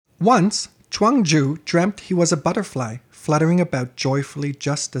Once, Chuang-Ju dreamt he was a butterfly, fluttering about joyfully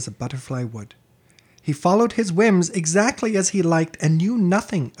just as a butterfly would. He followed his whims exactly as he liked and knew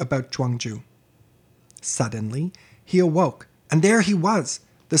nothing about Chuang-Ju. Suddenly, he awoke, and there he was,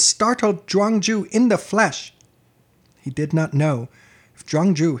 the startled Chuang-Ju in the flesh. He did not know if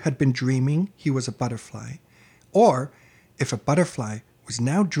Chuang-Ju had been dreaming he was a butterfly, or if a butterfly was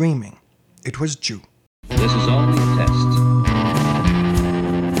now dreaming it was Ju. This is only a test.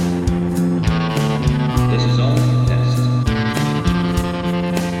 This is only a test.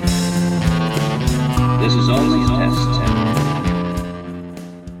 This is only a test.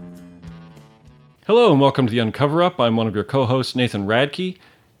 Hello and welcome to the Uncover Up. I'm one of your co-hosts, Nathan Radke,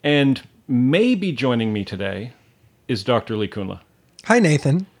 and maybe joining me today is Dr. Lee Kunla. Hi,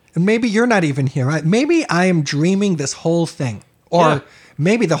 Nathan. And maybe you're not even here. Maybe I am dreaming this whole thing. Or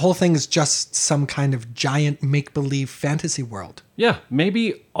maybe the whole thing is just some kind of giant make-believe fantasy world. Yeah,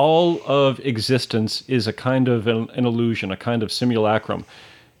 maybe all of existence is a kind of an illusion, a kind of simulacrum.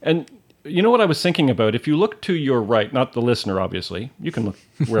 And you know what I was thinking about? If you look to your right, not the listener, obviously, you can look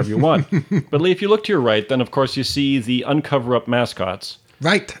wherever you want. But Lee, if you look to your right, then of course you see the Uncover Up mascots.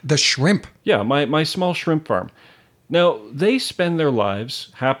 Right, the shrimp. Yeah, my small shrimp farm. Now, they spend their lives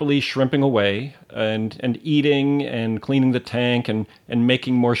happily shrimping away and eating and cleaning the tank and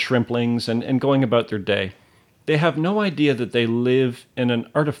making more shrimplings and going about their day. They have no idea that they live in an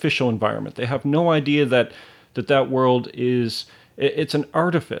artificial environment. They have no idea that world is, it's an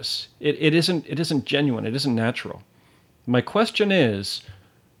artifice. It isn't genuine. It isn't natural. My question is,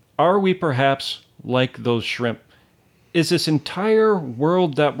 are we perhaps like those shrimp? Is this entire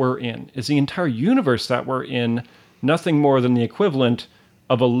world that we're in, is the entire universe that we're in, nothing more than the equivalent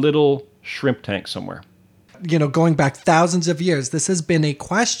of a little shrimp tank somewhere? You know, going back thousands of years, this has been a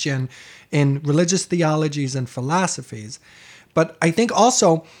question in religious theologies and philosophies. But I think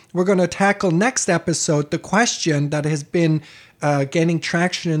also we're going to tackle next episode the question that has been gaining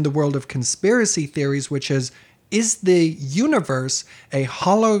traction in the world of conspiracy theories, which is the universe a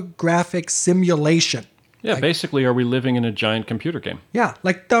holographic simulation? Yeah, basically, are we living in a giant computer game? Yeah,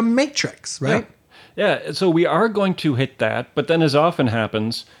 like the Matrix, right? Yeah, so we are going to hit that, but then as often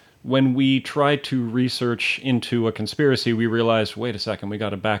happens, when we try to research into a conspiracy, we realize, wait a second, we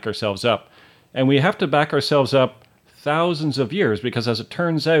got to back ourselves up. And we have to back ourselves up thousands of years, because as it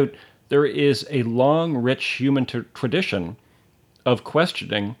turns out, there is a long, rich human tradition of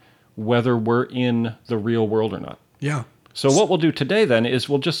questioning whether we're in the real world or not. Yeah. So what we'll do today then is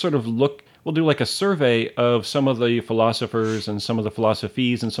we'll just sort of we'll do like a survey of some of the philosophers and some of the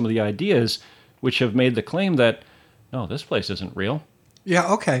philosophies and some of the ideas which have made the claim that, no, this place isn't real.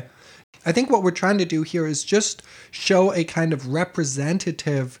 Yeah, okay. I think what we're trying to do here is just show a kind of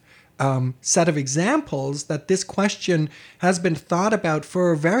representative set of examples that this question has been thought about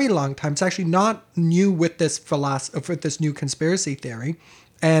for a very long time. It's actually not new with this with this new conspiracy theory.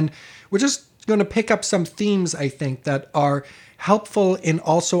 And we're just going to pick up some themes, I think, that are helpful in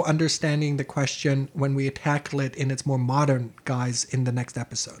also understanding the question when we tackle it in its more modern guise in the next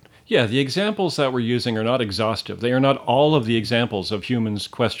episode. Yeah, the examples that we're using are not exhaustive. They are not all of the examples of humans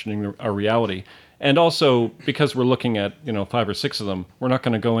questioning our reality. And also, because we're looking at, 5 or 6 of them, we're not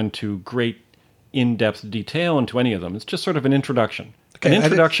going to go into great in-depth detail into any of them. It's just sort of an introduction. Okay, an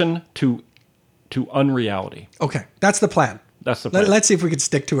introduction to unreality. Okay, that's the plan. That's the plan. Let's see if we can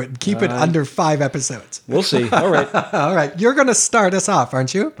stick to it and keep it under 5 episodes. We'll see. All right. All right. You're going to start us off,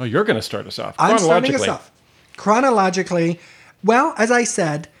 aren't you? Oh, you're going to start us off. I'm starting us off. Chronologically, well, as I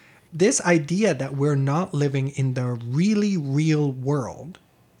said, this idea that we're not living in the really real world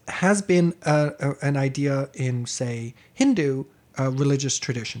has been an idea in, say, Hindu religious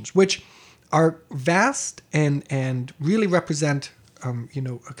traditions, which are vast and really represent, a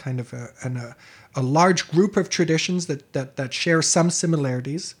kind of a large group of traditions that share some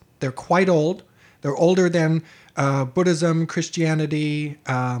similarities. They're quite old. They're older than Buddhism, Christianity,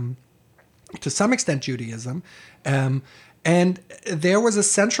 to some extent Judaism. And there was a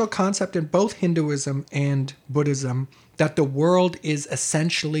central concept in both Hinduism and Buddhism that the world is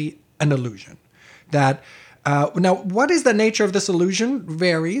essentially an illusion. That now, what is the nature of this illusion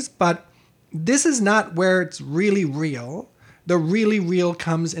varies, but this is not where it's really real. The really real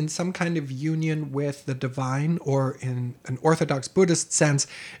comes in some kind of union with the divine, or in an Orthodox Buddhist sense,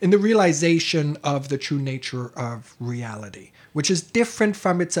 in the realization of the true nature of reality, which is different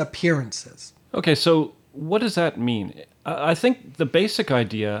from its appearances. Okay, so what does that mean? I think the basic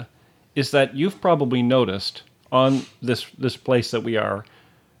idea is that you've probably noticed on this place that we are,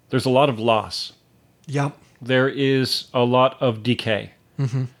 there's a lot of loss. Yep. There is a lot of decay.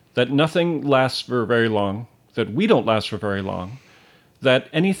 Mm-hmm. That nothing lasts for very long, that we don't last for very long, that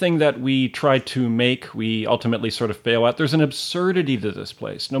anything that we try to make, we ultimately sort of fail at. There's an absurdity to this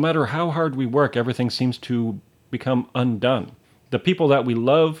place. No matter how hard we work, everything seems to become undone. The people that we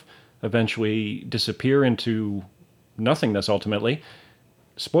love eventually disappear into nothingness ultimately.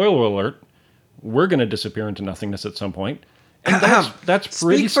 Spoiler alert, we're going to disappear into nothingness at some point. And that's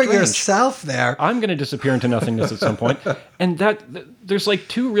pretty Speak for strange. yourself there. I'm going to disappear into nothingness at some point. And there's like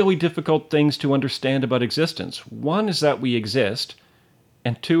two really difficult things to understand about existence. One is that we exist,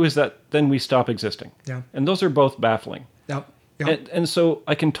 and two is that then we stop existing. Yeah. And those are both baffling. Yep. Yep. And so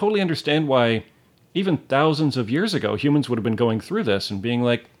I can totally understand why even thousands of years ago, humans would have been going through this and being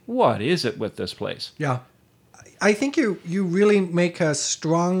like, what is it with this place? Yeah. I think you really make a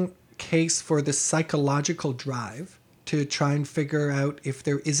strong case for the psychological drive to try and figure out if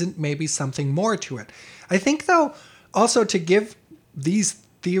there isn't maybe something more to it. I think, though, also to give these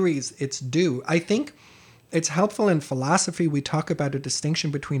theories its due, I think it's helpful in philosophy. We talk about a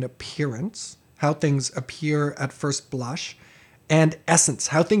distinction between appearance, how things appear at first blush, and essence,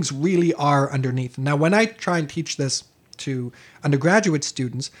 how things really are underneath. Now, when I try and teach this to undergraduate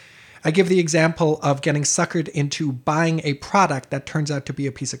students, I give the example of getting suckered into buying a product that turns out to be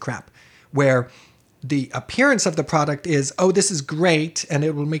a piece of crap, where the appearance of the product is, oh, this is great and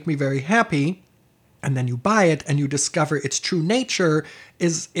it will make me very happy. And then you buy it and you discover its true nature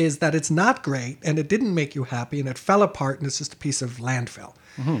is that it's not great and it didn't make you happy and it fell apart and it's just a piece of landfill.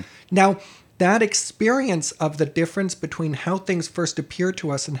 Mm-hmm. Now, that experience of the difference between how things first appear to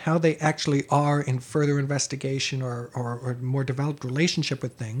us and how they actually are in further investigation or more developed relationship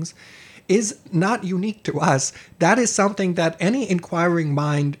with things is not unique to us. That is something that any inquiring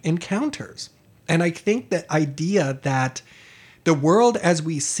mind encounters. And I think the idea that the world as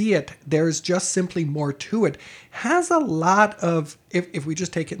we see it, there's just simply more to it, has a lot of, if we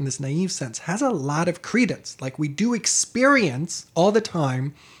just take it in this naive sense, has a lot of credence. Like we do experience all the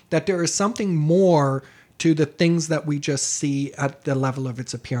time that there is something more to the things that we just see at the level of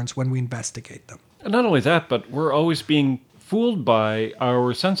its appearance when we investigate them. And not only that, but we're always being fooled by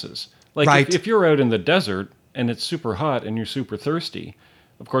our senses. Like Right. if you're out in the desert and it's super hot and you're super thirsty,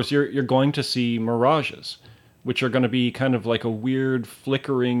 of course you're going to see mirages, which are going to be kind of like a weird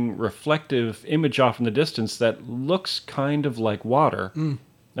flickering reflective image off in the distance that looks kind of like water. And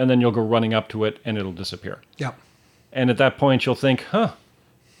then you'll go running up to it and it'll disappear. Yeah. And at that point you'll think,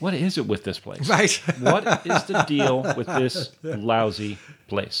 what is it with this place? Right. What is the deal with this lousy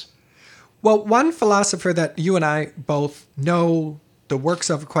place? Well, one philosopher that you and I both know the works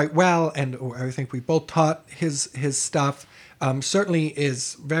of quite well, and I think we both taught his stuff, certainly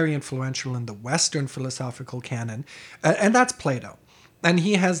is very influential in the Western philosophical canon, and that's Plato. And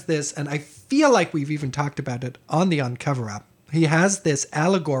he has this, and I feel like we've even talked about it on the Uncover Up. He has this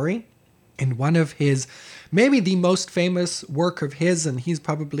allegory in one of his, maybe the most famous work of his, and he's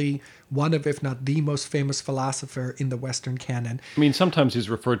probably one of, if not the most famous philosopher in the Western canon. I mean, sometimes he's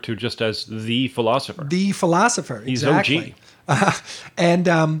referred to just as the philosopher. The philosopher, He's exactly.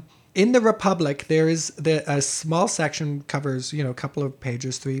 And in the Republic, there is a small section, covers a couple of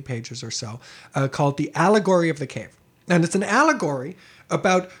pages, 3 pages or so, called The Allegory of the Cave. And it's an allegory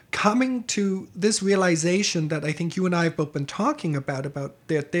about coming to this realization that I think you and I have both been talking about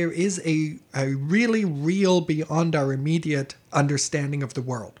that there is a really real, beyond our immediate understanding of the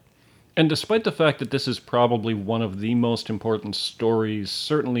world. And despite the fact that this is probably one of the most important stories,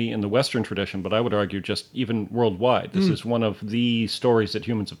 certainly in the Western tradition, but I would argue just even worldwide, this is one of the stories that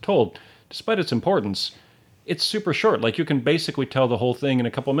humans have told. Despite its importance, it's super short. Like you can basically tell the whole thing in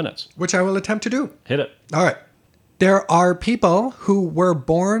a couple minutes. Which I will attempt to do. Hit it. All right. There are people who were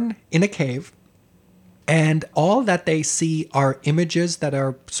born in a cave, and all that they see are images that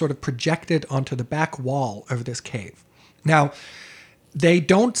are sort of projected onto the back wall of this cave. Now, they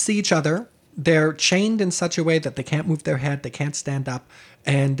don't see each other. They're chained in such a way that they can't move their head, they can't stand up,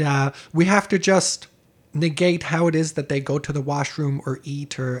 and we have to just negate how it is that they go to the washroom or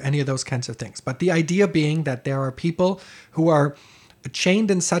eat or any of those kinds of things. But the idea being that there are people who are chained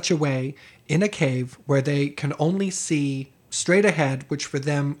in such a way in a cave where they can only see straight ahead, which for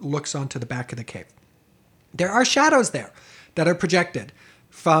them looks onto the back of the cave. There are shadows there that are projected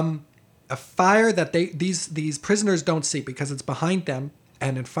from a fire that these prisoners don't see because it's behind them,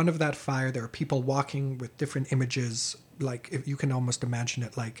 and in front of that fire there are people walking with different images, like if you can almost imagine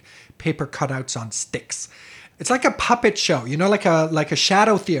it like paper cutouts on sticks. It's like a puppet show, like a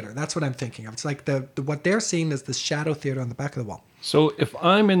shadow theater. That's what I'm thinking of. It's like the what they're seeing is this shadow theater on the back of the wall. So if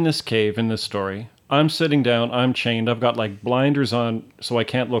I'm in this cave in this story, I'm sitting down, I'm chained, I've got like blinders on so I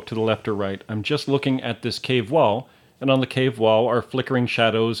can't look to the left or right. I'm just looking at this cave wall, and on the cave wall are flickering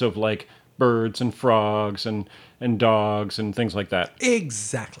shadows of like birds and frogs and dogs and things like that.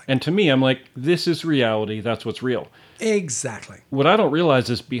 Exactly. And to me, I'm like, this is reality. That's what's real. Exactly. What I don't realize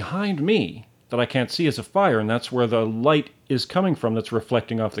is behind me that I can't see is a fire, and that's where the light is coming from that's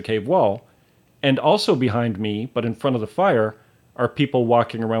reflecting off the cave wall. And also behind me, but in front of the fire, are people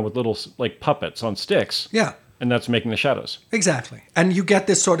walking around with little like puppets on sticks. Yeah. And that's making the shadows. Exactly. And you get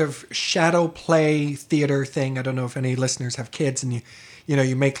this sort of shadow play theater thing. I don't know if any listeners have kids, and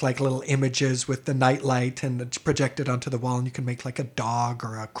you make like little images with the nightlight and it's projected onto the wall, and you can make like a dog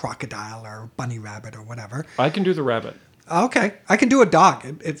or a crocodile or a bunny rabbit or whatever. I can do the rabbit. Okay. I can do a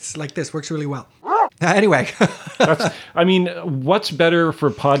dog. It's like this. Works really well. Anyway. What's better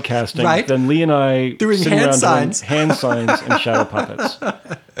for podcasting Right? than Lee and I Doing sitting hand around signs. doing hand signs and shadow puppets?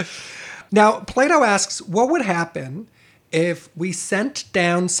 Now, Plato asks, what would happen if we sent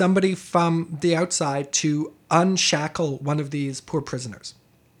down somebody from the outside to unshackle one of these poor prisoners?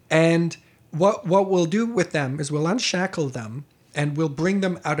 And what we'll do with them is we'll unshackle them and we'll bring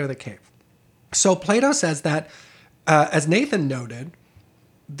them out of the cave. So Plato says that, as Nathan noted,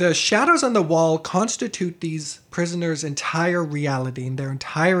 the shadows on the wall constitute these prisoners' entire reality and their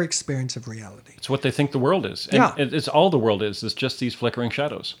entire experience of reality. It's what they think the world is. And Yeah. it's all the world is. It's just these flickering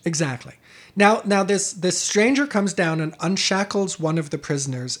shadows. Exactly. Now this stranger comes down and unshackles one of the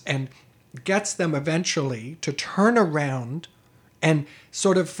prisoners and gets them eventually to turn around and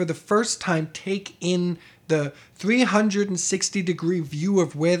sort of for the first time take in the 360-degree view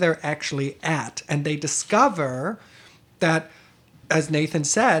of where they're actually at. And they discover that, as Nathan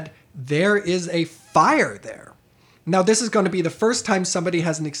said, there is a fire there. Now, this is going to be the first time somebody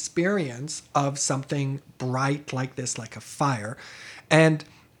has an experience of something bright like this, like a fire. And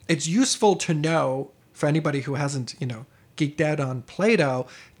it's useful to know, for anybody who hasn't, geeked out on Plato,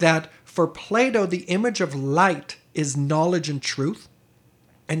 that for Plato, the image of light is knowledge and truth.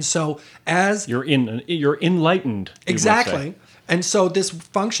 And so as... You're enlightened. You would Exactly. say. And so this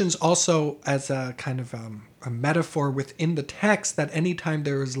functions also as a kind of a metaphor within the text that anytime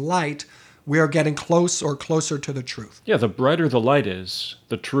there is light, we are getting closer to the truth. Yeah, the brighter the light is,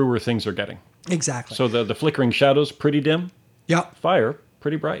 the truer things are getting. Exactly. So the flickering shadows, pretty dim. Yeah. Fire,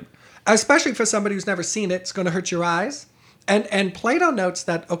 pretty bright. Especially for somebody who's never seen it, it's going to hurt your eyes. And Plato notes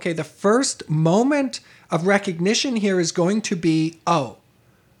that, okay, the first moment of recognition here is going to be, oh,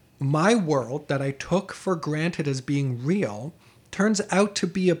 my world that I took for granted as being real turns out to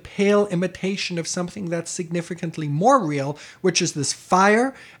be a pale imitation of something that's significantly more real, which is this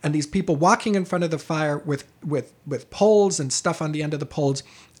fire and these people walking in front of the fire with poles and stuff on the end of the poles.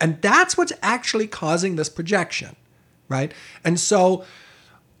 And that's what's actually causing this projection, right? And so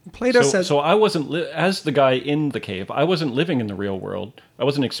Plato says... So I wasn't, as the guy in the cave, I wasn't living in the real world. I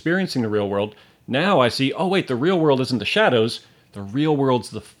wasn't experiencing the real world. Now I see, oh wait, the real world isn't the shadows. The real world's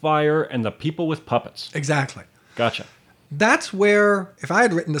the fire and the people with puppets. Exactly. Gotcha. That's where, if I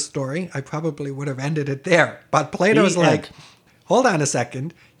had written the story, I probably would have ended it there. But Plato's The like, end. hold on a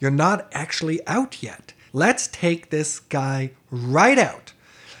second, you're not actually out yet. Let's take this guy right out.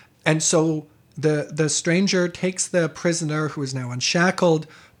 And so the stranger takes the prisoner, who is now unshackled,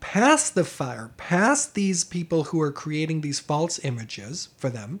 past the fire, past these people who are creating these false images for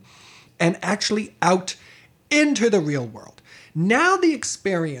them, and actually out into the real world. Now the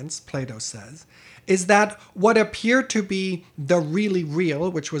experience, Plato says, is that what appeared to be the really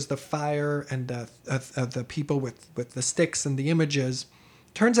real, which was the fire and the people with the sticks and the images,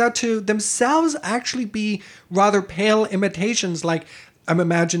 turns out to themselves actually be rather pale imitations. Like I'm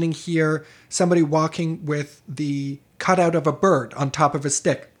imagining here somebody walking with the cutout of a bird on top of a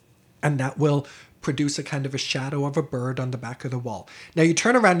stick, and that will produce a kind of a shadow of a bird on the back of the wall. Now you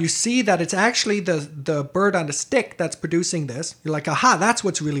turn around, you see that it's actually the bird on a stick that's producing this. You're like, aha, that's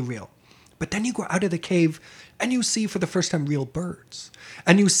what's really real. But then you go out of the cave and you see for the first time real birds.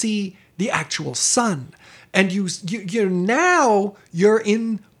 And you see the actual sun. And you're now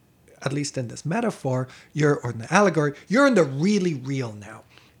in, at least in this metaphor, or in the allegory, you're in the really real now.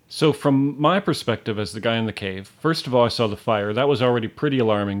 So from my perspective as the guy in the cave, first of all, I saw the fire. That was already pretty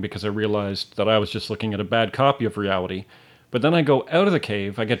alarming because I realized that I was just looking at a bad copy of reality. But then I go out of the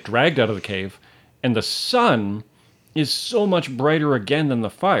cave, I get dragged out of the cave, and the sun is so much brighter again than the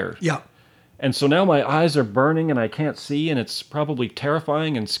fire. Yeah. And so now my eyes are burning and I can't see, and it's probably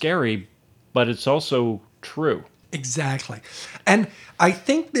terrifying and scary, but it's also true. Exactly. And I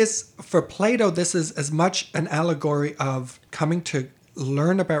think this, for Plato, this is as much an allegory of coming to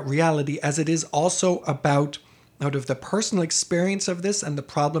learn about reality as it is also about out of the personal experience of this and the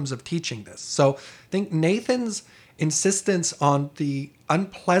problems of teaching this. So I think Nathan's insistence on the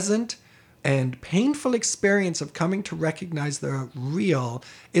unpleasant and painful experience of coming to recognize the real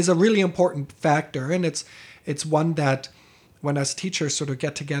is a really important factor. And it's one that when us teachers sort of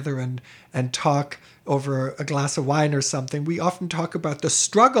get together and talk over a glass of wine or something, we often talk about the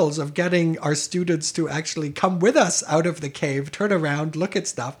struggles of getting our students to actually come with us out of the cave, turn around, look at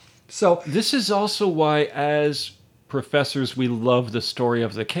stuff. So this is also why, as professors, we love the story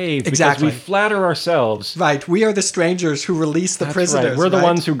of the cave. Exactly. Because we flatter ourselves. right, we are the strangers who release the That's prisoners. right. We're the right?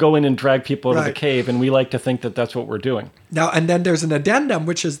 ones who go in and drag people out of the Right. cave, and we like to think that that's what we're doing. Now, and then there's an addendum,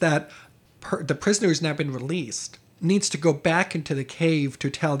 which is that the prisoner who's now been released needs to go back into the cave to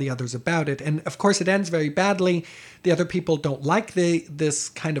tell the others about it. And of course, it ends very badly. The other people don't like this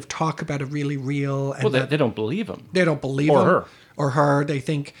kind of talk about a really real. And Well, they don't believe him. they don't believe Or him. her. Or her. They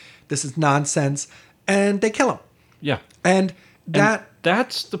think this is nonsense. And they kill him. Yeah. And that.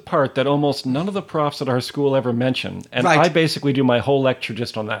 That's the part that almost none of the profs at our school ever mention. And Right. I basically do my whole lecture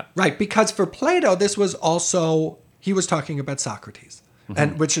just on that. Right, because for Plato, this was also, he was talking about Socrates,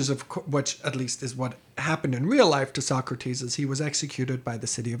 and which at least is what happened in real life to Socrates, as he was executed by the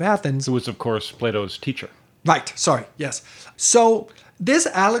city of Athens. Who was, of course, Plato's teacher. Right, sorry, yes. So this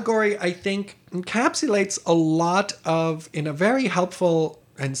allegory, I think, encapsulates a lot of, in a very helpful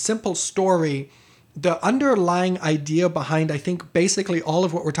and simple story, the underlying idea behind, I think, basically all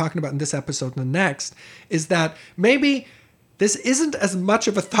of what we're talking about in this episode and the next, is that maybe this isn't as much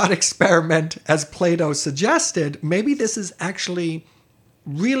of a thought experiment as Plato suggested. Maybe this is actually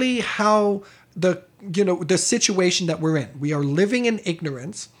really how the situation that we're in. We are living in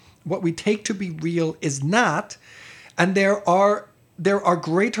ignorance. What we take to be real is not, and there are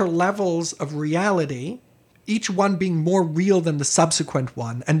greater levels of reality, each one being more real than the subsequent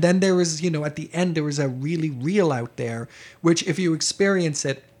one. And then there is, at the end, there is a really real out there, which if you experience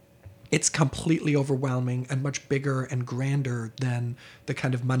it, it's completely overwhelming and much bigger and grander than the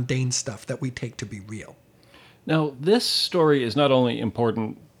kind of mundane stuff that we take to be real. Now, this story is not only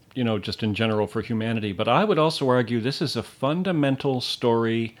important, just in general for humanity, but I would also argue this is a fundamental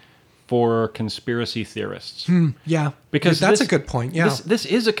story for conspiracy theorists. Yeah, Because that's this- a good point. Yeah, This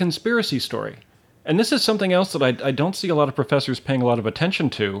is a conspiracy story. And this is something else that I don't see a lot of professors paying a lot of attention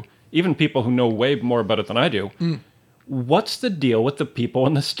to, even people who know way more about it than I do. What's the deal with the people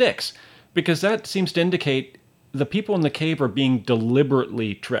in the sticks? Because that seems to indicate the people in the cave are being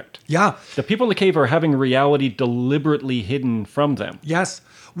deliberately tricked. yeah. The people in the cave are having reality deliberately hidden from them. Yes.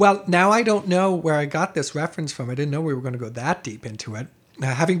 Well, now I don't know where I got this reference from. I didn't know we were going to go that deep into it.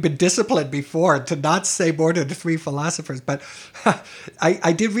 Having been disciplined before to not say more than 3 philosophers, but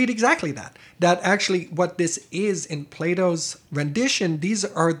I did read exactly that. That actually what this is in Plato's rendition, these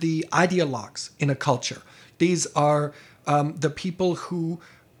are the ideologues in a culture. These are the people who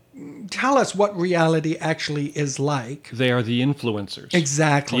tell us what reality actually is like. They are the influencers.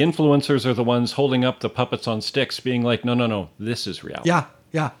 Exactly. The influencers are the ones holding up the puppets on sticks, being like, no, this is reality.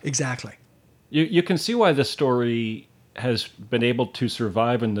 Yeah, exactly. You can see why this story has been able to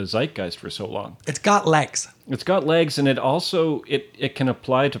survive in the zeitgeist for so long. It's got legs. It's got legs, and it also it can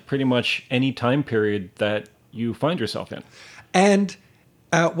apply to pretty much any time period that you find yourself in. And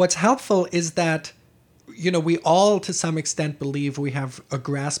what's helpful is that, we all to some extent believe we have a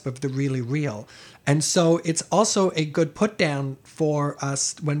grasp of the really real. And so it's also a good put down for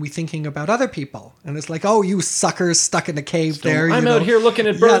us when we're thinking about other people. And it's like, oh, you suckers stuck in a cave there. I'm out here looking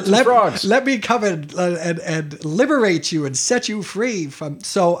at birds and frogs. Let me come and liberate you and set you free from.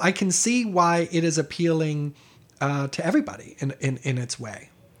 So I can see why it is appealing to everybody in its way.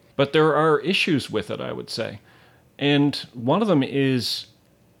 But there are issues with it, I would say. And one of them is,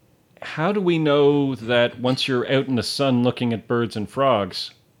 how do we know that once you're out in the sun looking at birds and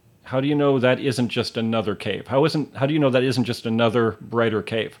frogs, how do you know that isn't just another cave? How do you know that isn't just another brighter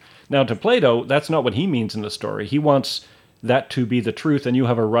cave? Now, to Plato, that's not what he means in the story. He wants that to be the truth, and you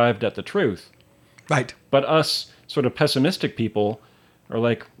have arrived at the truth. Right. But us sort of pessimistic people are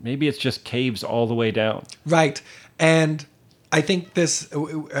like, maybe it's just caves all the way down. Right. And I think this,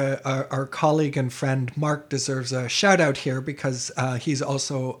 our colleague and friend Mark deserves a shout out here because he's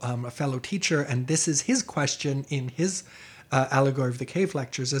also a fellow teacher. And this is his question in his Allegory of the Cave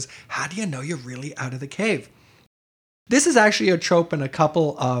lectures is, how do you know you're really out of the cave? This is actually a trope in a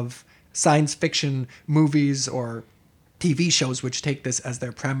couple of science fiction movies or TV shows which take this as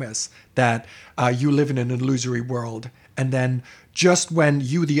their premise, that you live in an illusory world. And then just when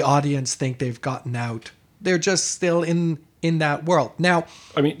you, the audience, think they've gotten out, they're just still in that world. Now,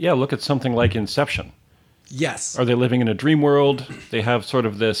 I mean, yeah, look at something like Inception. yes. Are they living in a dream world? They have sort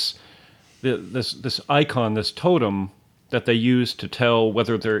of this icon, this totem that they use to tell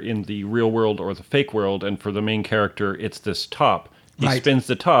whether they're in the real world or the fake world. And for the main character, it's this top. He Right. spins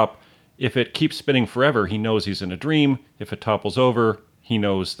the top. If it keeps spinning forever, he knows he's in a dream. If it topples over, he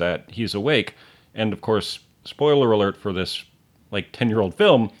knows that he's awake. And of course, spoiler alert for this like 10-year-old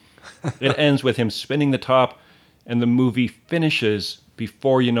film, it ends with him spinning the top, and the movie finishes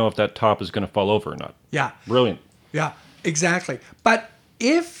before you know if that top is going to fall over or not. Yeah. Brilliant. Yeah, exactly. But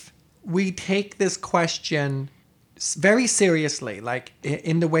if we take this question very seriously, like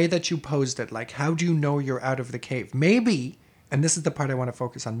in the way that you posed it, like how do you know you're out of the cave? Maybe, and this is the part I want to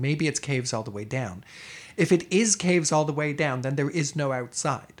focus on, maybe it's caves all the way down. If it is caves all the way down, then there is no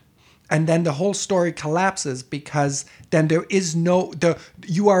outside. And then the whole story collapses because then there is no,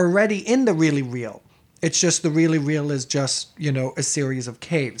 you are already in the really real. It's just the really real is just, a series of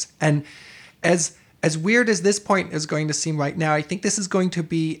caves. And as weird as this point is going to seem right now, I think this is going to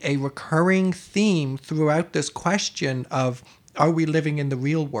be a recurring theme throughout this question of, are we living in the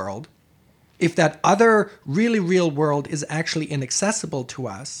real world? If that other really real world is actually inaccessible to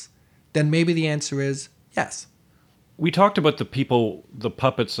us, then maybe the answer is yes. We talked about the people, the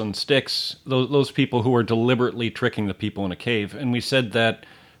puppets on sticks, those people who are deliberately tricking the people in a cave. And we said that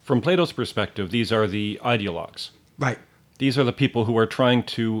from Plato's perspective, these are the ideologues. Right. These are the people who are trying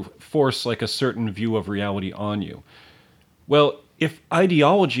to force like a certain view of reality on you. Well, if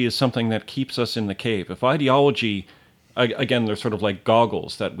ideology is something that keeps us in the cave, if ideology, again, they're sort of like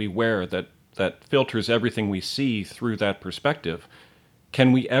goggles that we wear that filters everything we see through that perspective,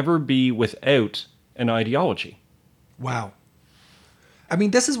 can we ever be without an ideology? Wow. I mean,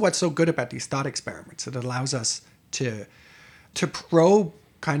 this is what's so good about these thought experiments. It allows us to probe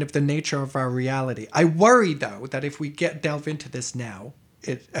kind of the nature of our reality. I worry, though, that if we delve into this now,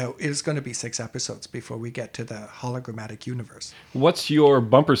 it is going to be 6 episodes before we get to the hologrammatic universe. What's your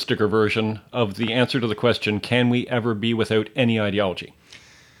bumper sticker version of the answer to the question, can we ever be without any ideology?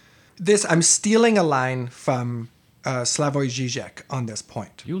 I'm stealing a line from Slavoj Žižek on this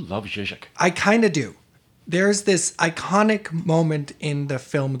point. You love Žižek. I kind of do. There's this iconic moment in the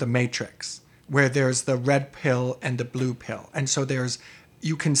film The Matrix where there's the red pill and the blue pill. And so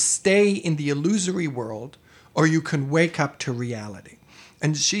you can stay in the illusory world or you can wake up to reality.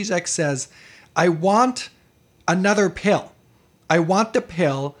 And Žižek says, I want another pill. I want the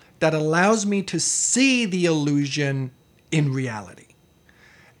pill that allows me to see the illusion in reality.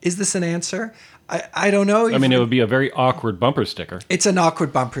 Is this an answer? I don't know. I mean, it would be a very awkward bumper sticker. It's an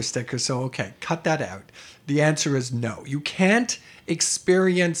awkward bumper sticker, so okay, cut that out. The answer is no. You can't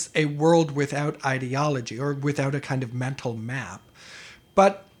experience a world without ideology or without a kind of mental map.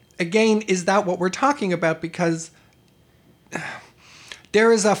 But again, is that what we're talking about? Because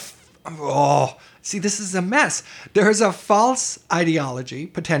there is this is a mess. There is a false ideology,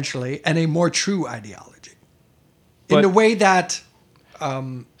 potentially, and a more true ideology. In the way that...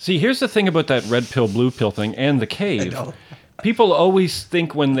 See, here's the thing about that red pill, blue pill thing and the cave. People always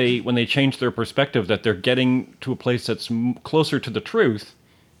think when they change their perspective that they're getting to a place that's closer to the truth.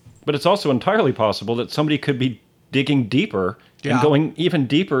 But it's also entirely possible that somebody could be digging deeper and going even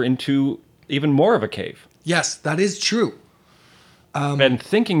deeper into even more of a cave. Yes, that is true. And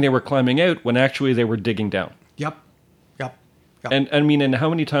thinking they were climbing out when actually they were digging down. Yep. And I mean, and how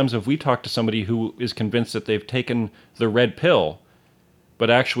many times have we talked to somebody who is convinced that they've taken the red pill, but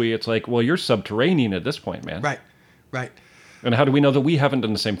actually it's like, well, you're subterranean at this point, man. Right. And how do we know that we haven't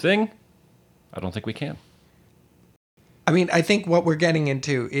done the same thing? I don't think we can. I mean, I think what we're getting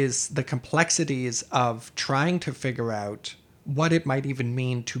into is the complexities of trying to figure out what it might even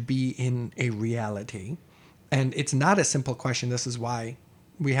mean to be in a reality. And it's not a simple question. This is why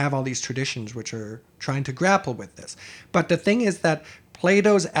we have all these traditions which are trying to grapple with this. But the thing is that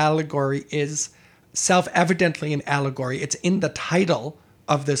Plato's allegory is self-evidently an allegory. It's in the title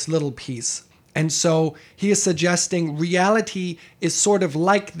of this little piece. And so he is suggesting reality is sort of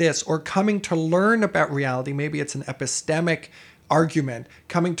like this, or coming to learn about reality. Maybe it's an epistemic argument.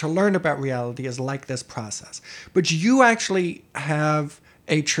 Coming to learn about reality is like this process. But you actually have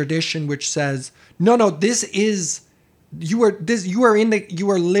a tradition which says, no, you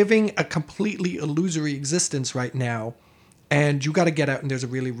are living a completely illusory existence right now, and you got to get out, and there's a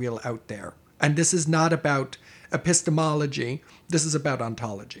really real out there. And this is not about epistemology. This is about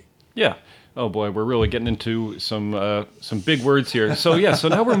ontology. Yeah. Oh boy, we're really getting into some big words here. So so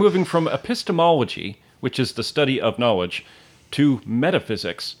now we're moving from epistemology, which is the study of knowledge, to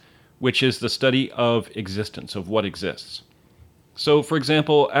metaphysics, which is the study of existence, of what exists. So, for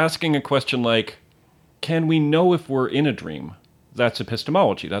example, asking a question like, can we know if we're in a dream? That's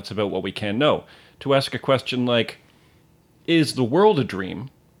epistemology. That's about what we can know. To ask a question like, is the world a dream?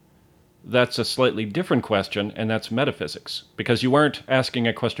 That's a slightly different question, and that's metaphysics. Because you aren't asking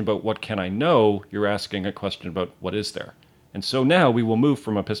a question about what can I know, you're asking a question about what is there. And so now we will move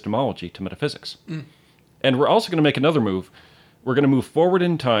from epistemology to metaphysics. And we're also going to make another move. We're going to move forward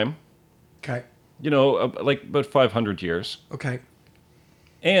in time, Okay. like about 500 years. Okay.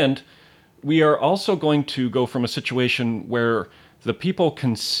 And we are also going to go from a situation where the people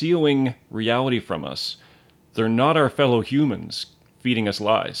concealing reality from us, they're not our fellow humans feeding us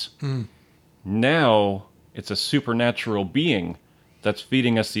lies. Now it's a supernatural being that's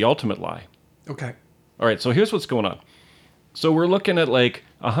feeding us the ultimate lie. Okay. All right, so here's what's going on. So we're looking at like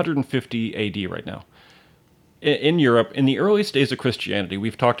 150 AD right now. In Europe, in the earliest days of Christianity,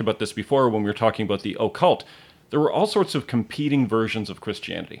 we've talked about this before when we were talking about the occult, there were all sorts of competing versions of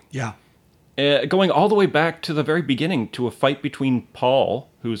Christianity. Yeah. Going all the way back to the very beginning to a fight between Paul,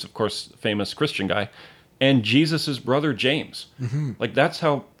 who's, of course, a famous Christian guy, and Jesus' brother James. Like, that's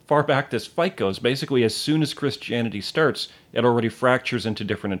how far back this fight goes. Basically, as soon as Christianity starts, it already fractures into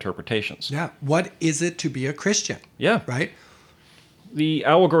different interpretations. Yeah. What is it to be a Christian? Yeah. Right? The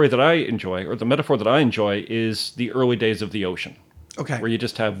allegory that I enjoy, or the metaphor that I enjoy, is the early days of the ocean, Okay. where you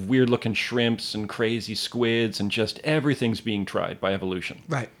just have weird-looking shrimps and crazy squids, and just everything's being tried by evolution.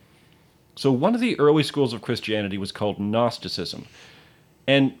 Right. So one of the early schools of Christianity was called Gnosticism.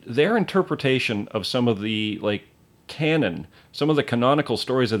 And their interpretation of some of the, like, canon, some of the canonical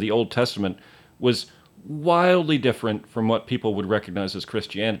stories of the Old Testament was wildly different from what people would recognize as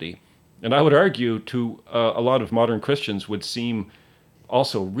Christianity. And I would argue to a lot of modern Christians would seem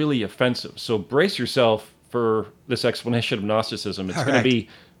also really offensive. So brace yourself for this explanation of Gnosticism. It's All going right. to be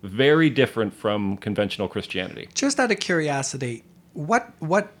very different from conventional Christianity. Just out of curiosity, what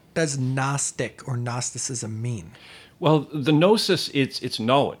does Gnostic or Gnosticism mean? Well, the gnosis, it's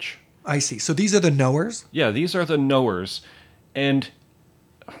knowledge. I see. So these are the knowers? Yeah, these are the knowers. And,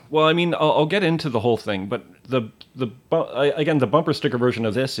 well, I mean, I'll get into the whole thing, but again, the bumper sticker version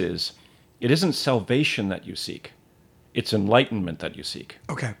of this is, it isn't salvation that you seek. It's enlightenment that you seek.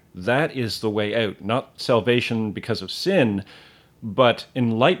 Okay. That is the way out. Not salvation because of sin, but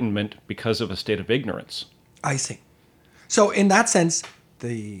enlightenment because of a state of ignorance. I see. So in that sense,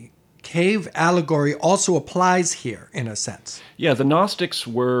 the cave allegory also applies here in a sense. Yeah, the Gnostics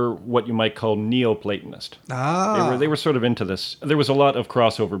were what you might call Neoplatonist. Ah. They were sort of into this. There was a lot of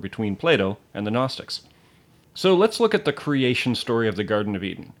crossover between Plato and the Gnostics. So let's look at the creation story of the Garden of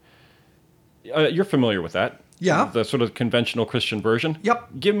Eden. You're familiar with that? Yeah. The sort of conventional Christian version? Yep.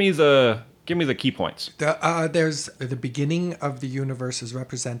 Give me the key points. There's the beginning of the universe is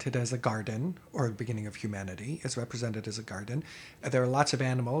represented as a garden, or the beginning of humanity is represented as a garden. There are lots of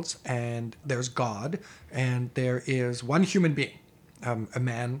animals, and there's God, and there is one human being, a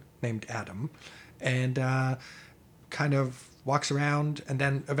man named Adam, and kind of walks around, and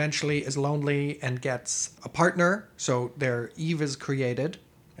then eventually is lonely and gets a partner. So Eve is created,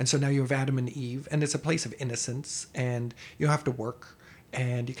 and so now you have Adam and Eve, and it's a place of innocence, and you don't have to work.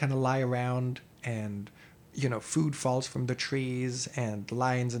 And you kind of lie around, and food falls from the trees, and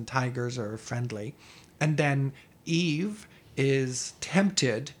lions and tigers are friendly. And then Eve is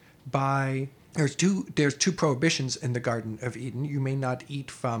tempted by there's two prohibitions in the Garden of Eden. You may not eat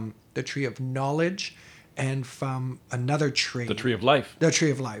from the tree of knowledge and from another tree. The tree of life. The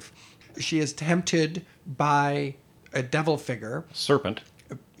tree of life. She is tempted by a devil figure, Serpent.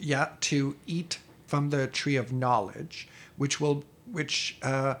 to eat from the tree of knowledge, which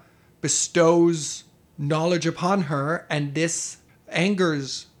bestows knowledge upon her, and this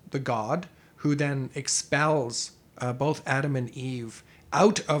angers the God, who then expels both Adam and Eve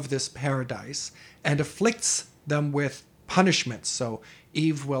out of this paradise and afflicts them with punishments. So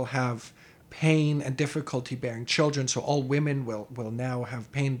Eve will have pain and difficulty bearing children, so all women will now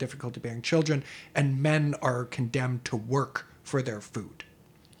have pain and difficulty bearing children, and men are condemned to work for their food.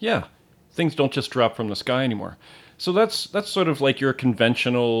 Yeah. Things don't just drop from the sky anymore. So that's sort of like your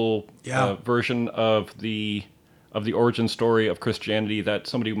conventional version of the origin story of Christianity that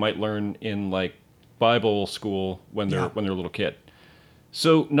somebody might learn in like Bible school when they're a little kid.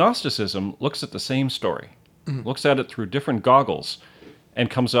 So Gnosticism looks at the same story, looks at it through different goggles, and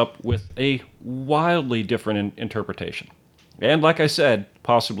comes up with a wildly different interpretation. And like I said,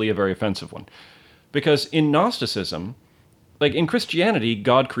 possibly a very offensive one. Because in Gnosticism, like in Christianity,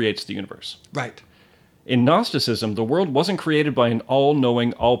 God creates the universe. Right. In Gnosticism, the world wasn't created by an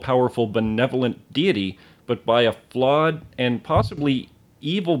all-knowing, all-powerful, benevolent deity, but by a flawed and possibly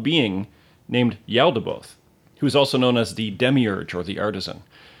evil being named Yaldabaoth, who's also known as the Demiurge or the Artisan.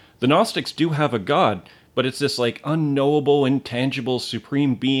 The Gnostics do have a god, but it's this like unknowable, intangible,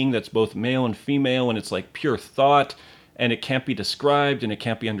 supreme being that's both male and female, and it's like pure thought, and it can't be described and it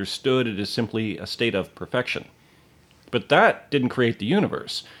can't be understood. It is simply a state of perfection. But that didn't create the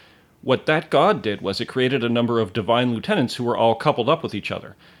universe. what that god did was it created a number of divine lieutenants who were all coupled up with each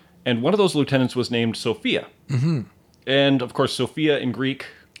other. And one of those lieutenants was named Sophia. Mm-hmm. And, of course, Sophia in Greek...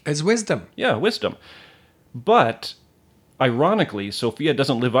 Is wisdom. Yeah, wisdom. But, ironically, Sophia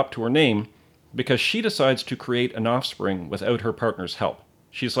doesn't live up to her name because she decides to create an offspring without her partner's help.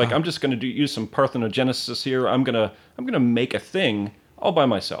 She's like, I'm just going to use some parthenogenesis here. I'm gonna make a thing all by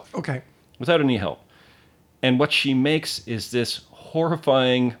myself. Okay. Without any help. And what she makes is this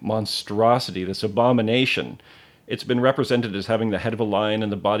horrifying monstrosity, this abomination. It's been represented as having the head of a lion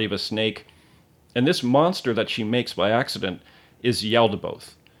and the body of a snake. And this monster that she makes by accident is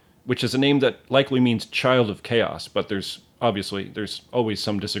Yaldabaoth, which is a name that likely means child of chaos, but there's always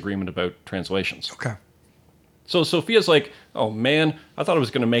some disagreement about translations. Okay. So Sophia's like, oh man, I thought I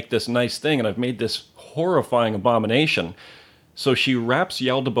was going to make this nice thing, and I've made this horrifying abomination. So she wraps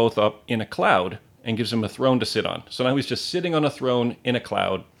Yaldabaoth up in a cloud and gives him a throne to sit on. So now he's just sitting on a throne in a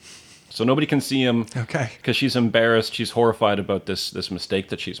cloud, so nobody can see him. Okay. Because she's embarrassed, she's horrified about this mistake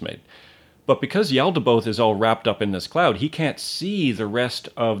that she's made. But because Yaldabaoth is all wrapped up in this cloud, he can't see the rest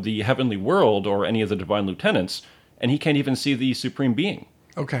of the heavenly world or any of the divine lieutenants, and he can't even see the supreme being.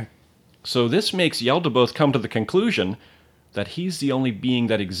 Okay. So this makes Yaldabaoth come to the conclusion that he's the only being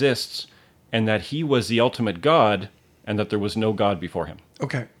that exists, and that he was the ultimate god, and that there was no god before him.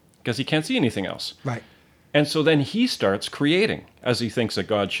 Okay. Because he can't see anything else. Right. And so then he starts creating, as he thinks a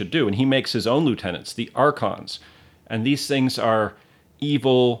god should do, and he makes his own lieutenants, the Archons. And these things are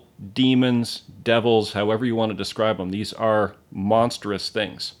evil, demons, devils, however you want to describe them. These are monstrous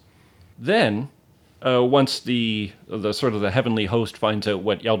things. Then, once the sort of the heavenly host finds out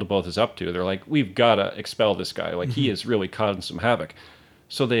what Yaldabaoth is up to, they're like, we've got to expel this guy. Like, he is really causing some havoc.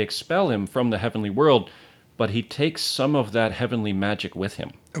 So they expel him from the heavenly world, but he takes some of that heavenly magic with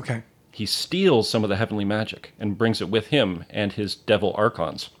him. Okay. He steals some of the heavenly magic and brings it with him and his devil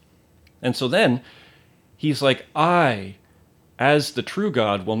Archons. And so then, he's like, I, as the true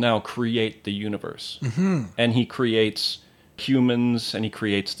God, will now create the universe. Mm-hmm. And he creates humans, and he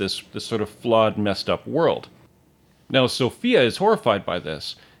creates this sort of flawed, messed up world. Now, Sophia is horrified by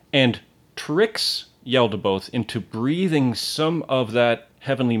this, and tricks Yaldabaoth into breathing some of that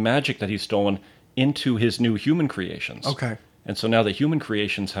heavenly magic that he's stolen into his new human creations. Okay. And so now the human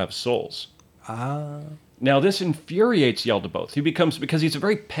creations have souls. Ah. Now, this infuriates Yaldabaoth. Because he's a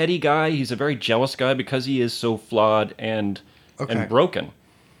very petty guy, he's a very jealous guy, because he is so flawed and broken.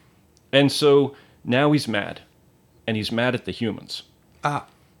 And so now he's mad. And he's mad at the humans. Ah.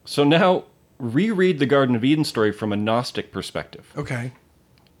 So now, reread the Garden of Eden story from a Gnostic perspective. Okay.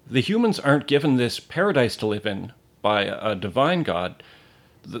 The humans aren't given this paradise to live in by a divine god.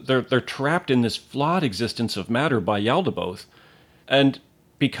 They're trapped in this flawed existence of matter by Yaldabaoth. And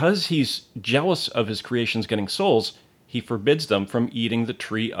because he's jealous of his creations getting souls, he forbids them from eating the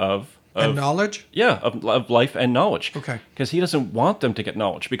tree of And knowledge? Yeah, of life and knowledge. Okay. Because he doesn't want them to get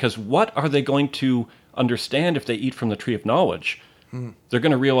knowledge. Because what are they going to understand if they eat from the tree of knowledge? They're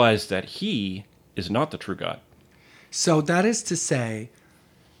going to realize that he is not the true God. So that is to say,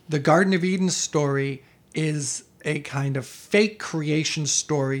 the Garden of Eden story is a kind of fake creation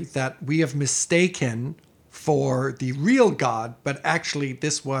story that we have mistaken for the real God, but actually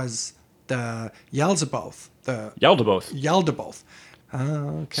this was the Yaldabaoth. Yaldabaoth.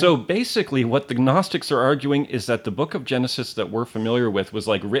 Okay. So basically what the Gnostics are arguing is that the book of Genesis that we're familiar with was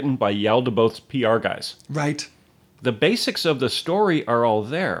like written by Yaldabaoth's PR guys. Right. The basics of the story are all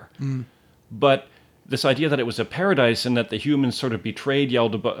there. But this idea that it was a paradise and that the humans sort of betrayed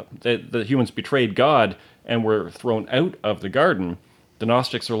the humans betrayed God and were thrown out of the garden, the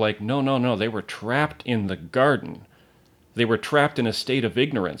Gnostics are like, no, they were trapped in the garden. They were trapped in a state of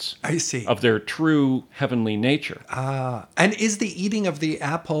ignorance. I see. Of their true heavenly nature. And is the eating of the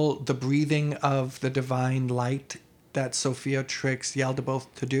apple the breathing of the divine light that Sophia tricks Yaldabaoth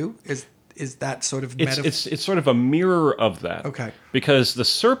to do? Is that sort of it's sort of a mirror of that. Okay. Because the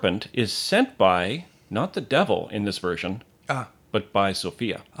serpent is sent by, not the devil in this version, but by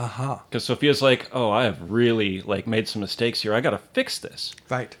Sophia. Uh-huh. Because Sophia's like, oh, I have really made some mistakes here. I got to fix this.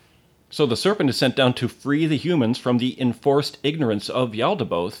 Right. So the serpent is sent down to free the humans from the enforced ignorance of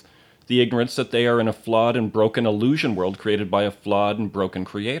Yaldabaoth, the ignorance that they are in a flawed and broken illusion world created by a flawed and broken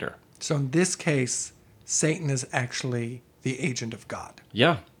creator. So in this case, Satan is actually the agent of God.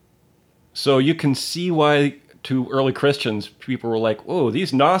 Yeah. So you can see why, to early Christians, people were like, "Whoa,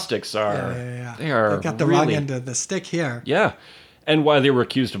 these Gnostics are they got the wrong end of the stick here." Yeah, and why they were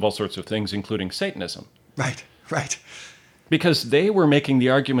accused of all sorts of things, including Satanism. Right. Because they were making the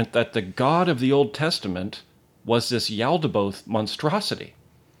argument that the God of the Old Testament was this Yaldabaoth monstrosity.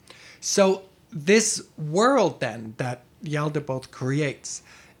 So this world then that Yaldabaoth creates,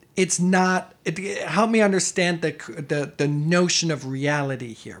 it's not. Help me understand the notion of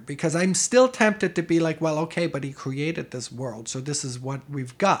reality here, because I'm still tempted to be like, well, okay, but he created this world, so this is what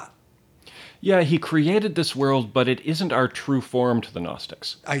we've got. Yeah, he created this world, but it isn't our true form to the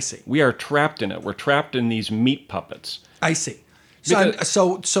Gnostics. I see. We are trapped in it. We're trapped in these meat puppets. I see.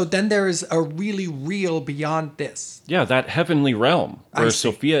 So then there is a really real beyond this. Yeah, that heavenly realm I where see.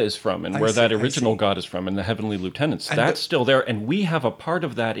 Sophia is from and I where see, that I original see. god is from and the heavenly lieutenants. And That's still there, and we have a part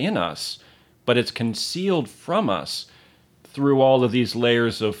of that in us, but it's concealed from us through all of these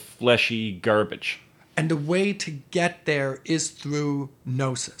layers of fleshy garbage. And the way to get there is through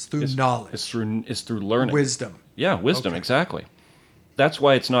gnosis, through knowledge, It's through learning. wisdom. Yeah, wisdom, Okay. exactly. That's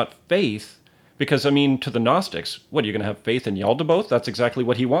why it's not faith, because, I mean, to the Gnostics, what, are you going to have faith in Yaldabaoth? That's exactly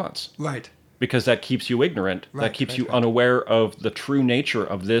what he wants, Right. because that keeps you ignorant. Right, that keeps right, you right. unaware of the true nature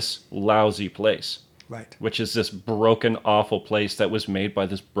of this lousy place, Right. which is this broken, awful place that was made by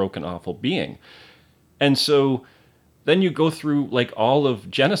this broken, awful being. And so then you go through like all of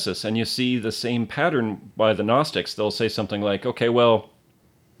Genesis and you see the same pattern by the Gnostics. They'll say something like, okay, well,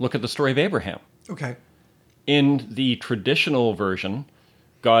 look at the story of Abraham. Okay. In the traditional version,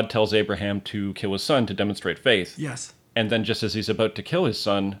 God tells Abraham to kill his son to demonstrate faith. Yes. And then just as he's about to kill his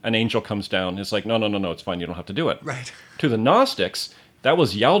son, an angel comes down. It's like, no, it's fine. You don't have to do it. Right. To the Gnostics, that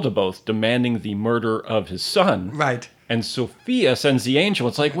was Yaldabaoth demanding the murder of his son. Right. And Sophia sends the angel.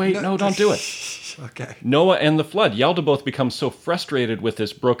 It's like, wait, no, don't do it. Okay. Noah and the flood. Yaldabaoth becomes so frustrated with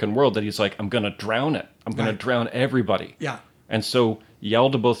this broken world that he's like, I'm going to drown it. I'm going Right. to drown everybody. Yeah. And so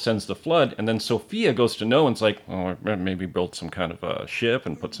Yaldabaoth sends the flood, and then Sophia goes to Noah and's like, oh, maybe build some kind of a ship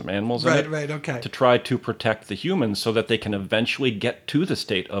and put some animals in Right, it. right, okay. To try to protect the humans so that they can eventually get to the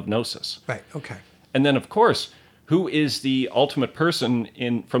state of Gnosis. Right. Okay. And then, of course, who is the ultimate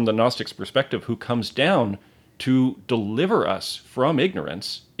person from the Gnostics' perspective who comes down to deliver us from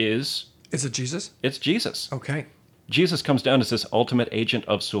ignorance Is it Jesus? it's Jesus. Okay. Jesus comes down as this ultimate agent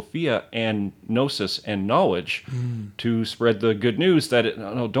of Sophia and Gnosis and knowledge to spread the good news that,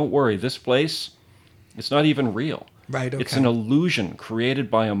 no, don't worry, this place, it's not even real. Right. Okay. It's an illusion created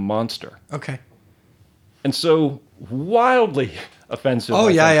by a monster. Okay. And so wildly offensive. Oh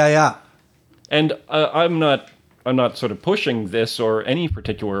I yeah, think. yeah, yeah. And I'm not sort of pushing this or any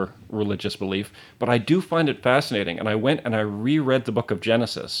particular religious belief, but I do find it fascinating. And I went and I reread the book of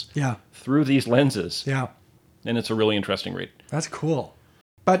Genesis Yeah. through these lenses, Yeah. and it's a really interesting read. That's cool.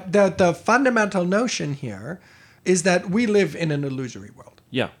 But the fundamental notion here is that we live in an illusory world.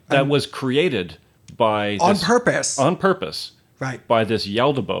 Yeah, that was created by On this- purpose. on purpose Right. by this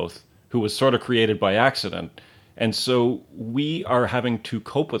Yaldabaoth, who was sort of created by accident. And so we are having to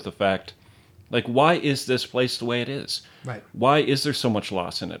cope with the fact, like, why is this place the way it is? Right. Why is there so much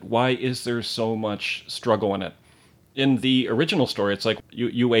loss in it? Why is there so much struggle in it? In the original story, it's like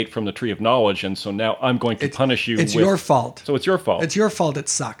you ate from the tree of knowledge, and so now I'm going to punish you. It's your fault. So it's your fault. It's your fault it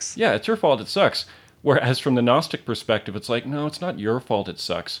sucks. Yeah, it's your fault. It sucks. Whereas from the Gnostic perspective, it's like, no, it's not your fault. It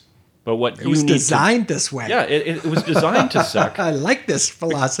sucks. But what It you was need designed this way. to, yeah, it was designed to suck. I like this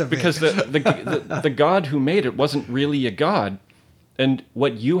philosophy. Because the God who made it wasn't really a God. And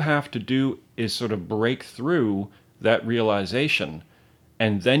what you have to do is sort of break through that realization.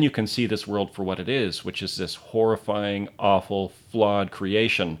 And then you can see this world for what it is, which is this horrifying, awful, flawed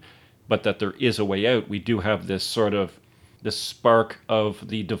creation. But that there is a way out. We do have this sort of, this spark of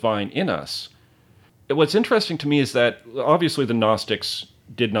the divine in us. What's interesting to me is that obviously the Gnostics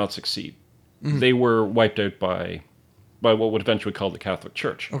did not succeed. They were wiped out by what would eventually be called the Catholic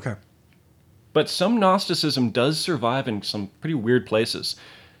Church. okay. But some Gnosticism does survive in some pretty weird places.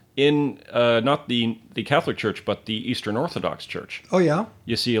 In not the Catholic Church, but the Eastern Orthodox Church, Oh yeah.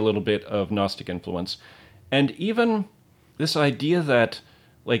 you see a little bit of Gnostic influence. And even this idea that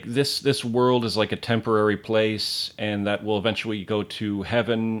like this world is like a temporary place and that we'll eventually go to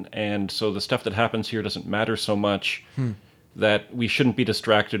heaven, and so the stuff that happens here doesn't matter so much. That we shouldn't be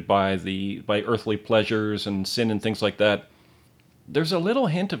distracted by earthly pleasures and sin and things like that. There's a little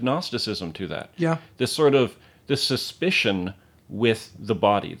hint of Gnosticism to that. Yeah. This suspicion with the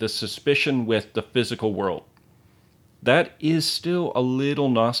body, this suspicion with the physical world. That is still a little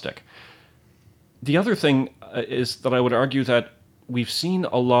Gnostic. The other thing is that I would argue that we've seen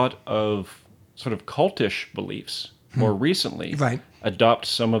a lot of sort of cultish beliefs more recently Right. adopt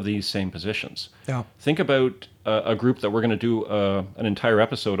some of these same positions. Yeah. Think about a group that we're going to do an entire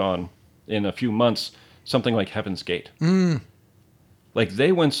episode on in a few months, something like Heaven's Gate. Like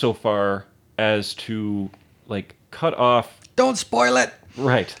they went so far as to like cut off, Don't spoil it.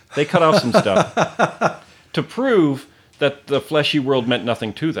 right, they cut off some stuff to prove that the fleshy world meant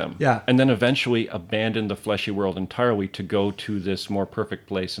nothing to them. Yeah. And then eventually abandoned the fleshy world entirely to go to this more perfect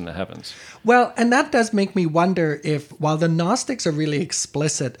place in the heavens. Well, and that does make me wonder if, while the Gnostics are really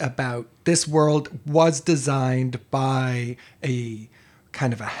explicit about this world was designed by a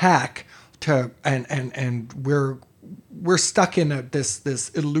kind of a hack to, and we're stuck in this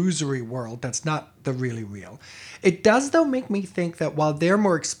illusory world that's not the really real. It does, though, make me think that while they're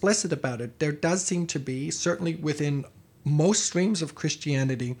more explicit about it, there does seem to be, certainly within most streams of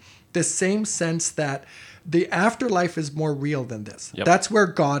Christianity, the same sense that the afterlife is more real than this. Yep. That's where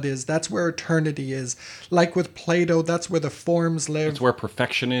God is. That's where eternity is. Like with Plato, that's where the forms live. It's where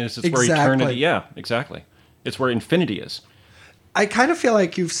perfection is. It's where Exactly. eternity. Yeah, exactly. It's where infinity is. I kind of feel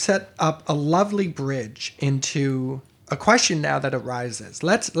like you've set up a lovely bridge into a question now that arises.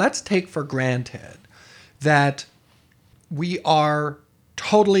 Let's take for granted that we are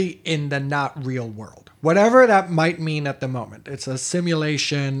totally in the not real world. Whatever that might mean at the moment. It's a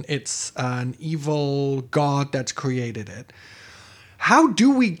simulation. It's an evil god that's created it. How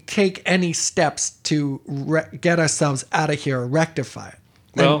do we take any steps to get ourselves out of here or rectify it?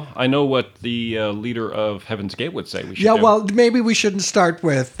 Well, I know what the leader of Heaven's Gate would say we should Yeah, do. well, maybe we shouldn't start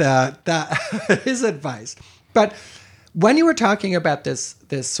with that his advice. But when you were talking about this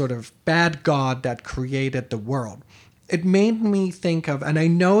sort of bad god that created the world, it made me think of, and I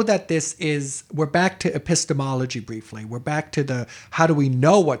know that we're back to epistemology briefly. We're back to the how do we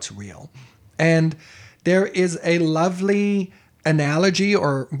know what's real? And there is a lovely analogy,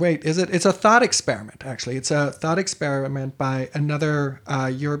 or wait, it's a thought experiment, actually. It's a thought experiment by another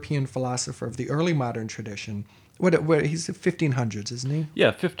European philosopher of the early modern tradition. What he's the 1500s, isn't he? Yeah,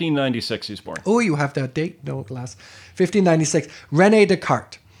 1596 he's born. Oh, you have that date? No, last 1596. René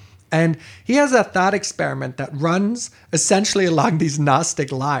Descartes. And he has a thought experiment that runs essentially along these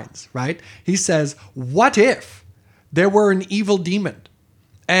Gnostic lines, right? He says, what if there were an evil demon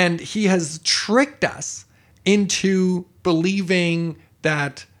and he has tricked us into believing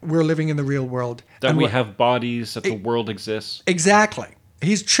that we're living in the real world? That and we have bodies, that the world exists. Exactly.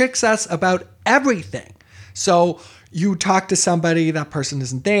 He tricks us about everything. So you talk to somebody, that person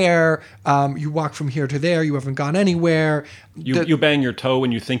isn't there. You walk from here to there. You haven't gone anywhere. You bang your toe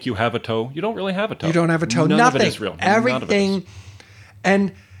and you think you have a toe. You don't really have a toe. You don't have a toe. None Nothing. of it is real. None of it Everything. is.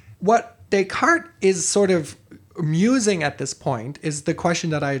 And what Descartes is sort of musing at this point is the question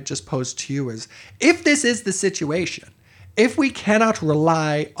that I just posed to you is, if this is the situation, if we cannot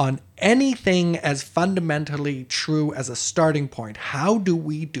rely on anything as fundamentally true as a starting point, how do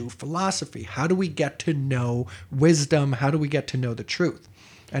we do philosophy? How do we get to know wisdom? How do we get to know the truth?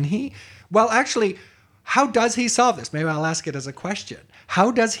 And actually, how does he solve this? Maybe I'll ask it as a question.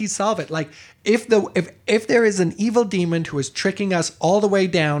 How does he solve it? Like, if there is an evil demon who is tricking us all the way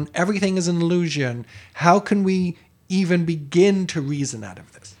down, everything is an illusion, how can we even begin to reason out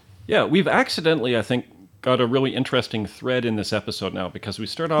of this? Yeah, we've accidentally, I think, got a really interesting thread in this episode now, because we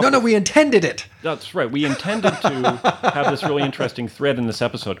start off... No, we intended it. That's right. We intended to have this really interesting thread in this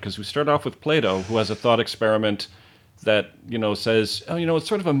episode, because we start off with Plato, who has a thought experiment that, says, it's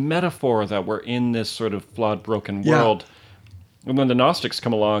sort of a metaphor that we're in this sort of flawed, broken world. And then the Gnostics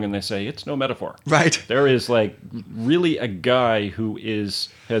come along and they say, it's no metaphor. Right. There is really a guy who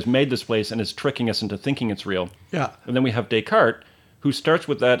has made this place and is tricking us into thinking it's real. Yeah. And then we have Descartes, who starts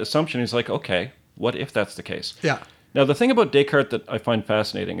with that assumption. He's like, okay, what if that's the case? Yeah. Now, the thing about Descartes that I find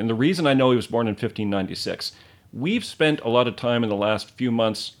fascinating, and the reason I know he was born in 1596, we've spent a lot of time in the last few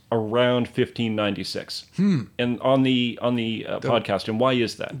months around 1596, and on the podcast. And why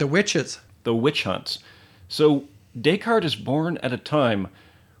is that? The witches. The witch hunts. So Descartes is born at a time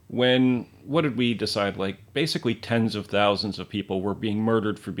when, what did we decide? Basically tens of thousands of people were being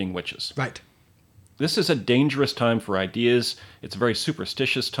murdered for being witches. Right. This is a dangerous time for ideas. It's a very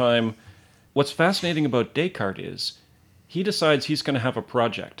superstitious time. What's fascinating about Descartes is he decides he's going to have a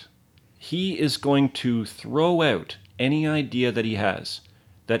project. He is going to throw out any idea that he has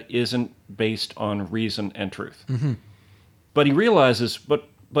that isn't based on reason and truth. Mm-hmm. But he realizes, but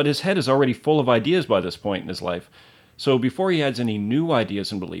his head is already full of ideas by this point in his life. So before he adds any new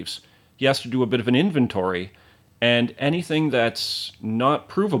ideas and beliefs, he has to do a bit of an inventory, and anything that's not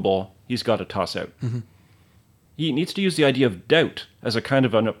provable, he's got to toss out. Mm-hmm. He needs to use the idea of doubt as a kind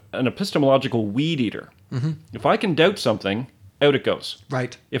of an epistemological weed eater. Mm-hmm. If I can doubt something, out it goes.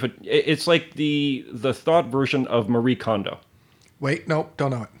 Right. It's like the thought version of Marie Kondo. Wait, no,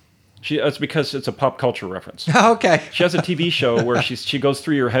 don't know it. It's because it's a pop culture reference. Okay. She has a TV show where she goes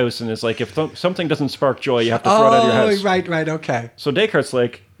through your house and is like, if something doesn't spark joy, you have to throw it out of your house. Right, okay. So Descartes'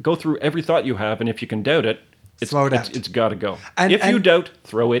 like, go through every thought you have, and if you can doubt it, Throw it out. It's got to go. And- if you and- doubt,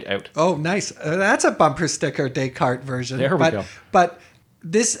 throw it out. Oh, nice. That's a bumper sticker Descartes version. There we go. But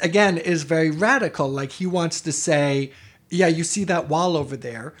this, again, is very radical. Like, he wants to say, yeah, you see that wall over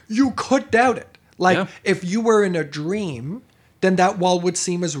there. You could doubt it. Like, Yeah. if you were in a dream, then that wall would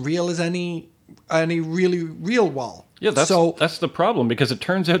seem as real as any really real wall. Yeah, that's the problem, because it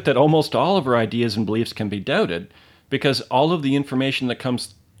turns out that almost all of our ideas and beliefs can be doubted, because all of the information that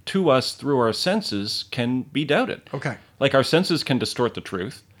comes to us through our senses can be doubted. Okay. Like, our senses can distort the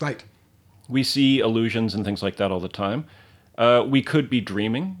truth. Right. We see illusions and things like that all the time. We could be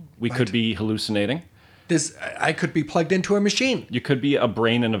dreaming. We could Right. be hallucinating. I could be plugged into a machine. You could be a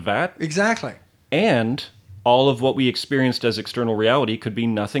brain in a vat. Exactly. And all of what we experienced as external reality could be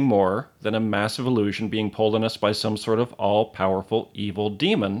nothing more than a massive illusion being pulled on us by some sort of all-powerful evil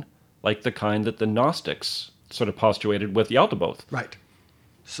demon, like the kind that the Gnostics sort of postulated with Yaldabaoth. Right.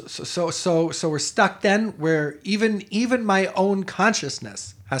 So we're stuck then where even my own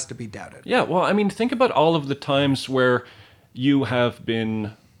consciousness has to be doubted. Yeah, well, I mean, think about all of the times where you have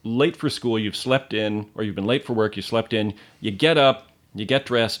been late for school, you've slept in, or you've been late for work, you slept in, you get up, you get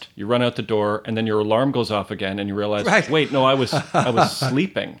dressed, you run out the door, and then your alarm goes off again, and you realize, Right. wait, no, I was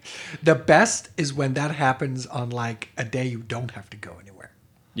sleeping. The best is when that happens on like a day you don't have to go anywhere.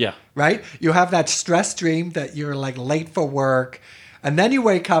 Yeah. Right? You have that stress dream that you're like late for work, and then you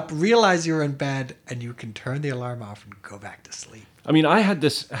wake up, realize you're in bed, and you can turn the alarm off and go back to sleep. I mean, I had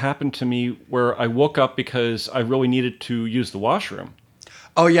this happen to me where I woke up because I really needed to use the washroom.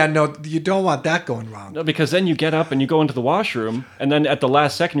 Oh yeah, no, you don't want that going wrong. No, because then you get up and you go into the washroom, and then at the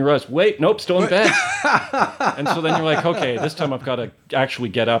last second you realize, wait, nope, still in bed. And so then you're like, okay, this time I've got to actually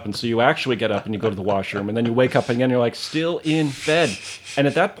get up. And so you actually get up and you go to the washroom, and then you wake up again, and you're like, still in bed. And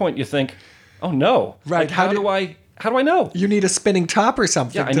at that point you think, oh no. Right, Like, how do I know? You need a spinning top or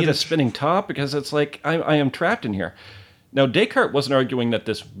something. Yeah, I need a spinning top, because it's like I am trapped in here. Now, Descartes wasn't arguing that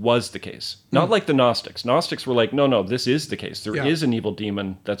this was the case. Not like the Gnostics. Gnostics were like, no, this is the case. There is Yeah. an evil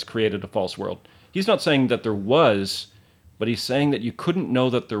demon that's created a false world. He's not saying that there was, but he's saying that you couldn't know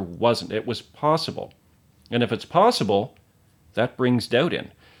that there wasn't. It was possible. And if it's possible, that brings doubt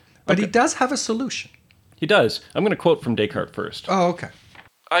in. But he does have a solution. He does. I'm going to quote from Descartes first. Oh, okay.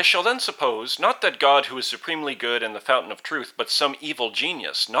 I shall then suppose, not that God, who is supremely good and the fountain of truth, but some evil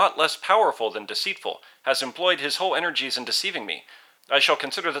genius, not less powerful than deceitful, has employed his whole energies in deceiving me. I shall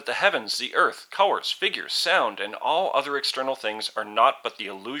consider that the heavens, the earth, colors, figures, sound, and all other external things are not but the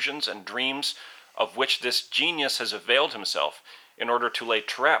illusions and dreams of which this genius has availed himself in order to lay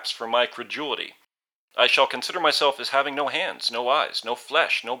traps for my credulity. I shall consider myself as having no hands, no eyes, no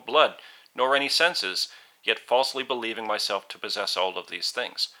flesh, no blood, nor any senses, yet falsely believing myself to possess all of these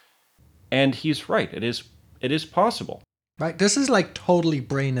things. And he's right. It is possible. Right. This is like totally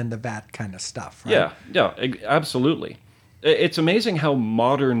brain in the vat kind of stuff, right? Yeah, absolutely. It's amazing how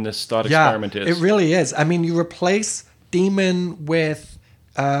modern this thought experiment is. It really is. I mean, you replace demon with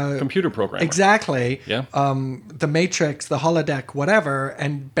Computer programmer. exactly. Yeah. The Matrix, the holodeck, whatever,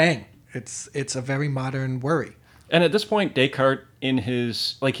 and bang, it's a very modern worry. And at this point, Descartes,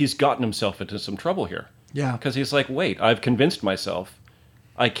 he's gotten himself into some trouble here. Yeah. Because he's like, wait, I've convinced myself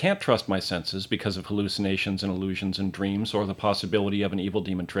I can't trust my senses because of hallucinations and illusions and dreams, or the possibility of an evil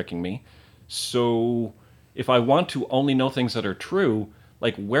demon tricking me. So if I want to only know things that are true,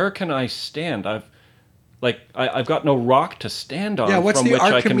 like, where can I stand? I've got no rock to stand on Yeah, what's from the which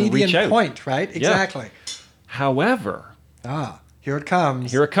I can reach Archimedean out. point, right? Exactly. However, Here it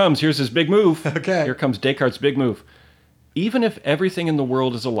comes. here it comes. Here's his big move. Okay. Here comes Descartes' big move. Even if everything in the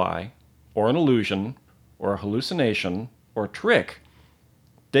world is a lie, or an illusion, or a hallucination, or a trick,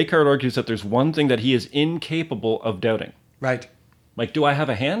 Descartes argues that there's one thing that he is incapable of doubting. Right. Like, do I have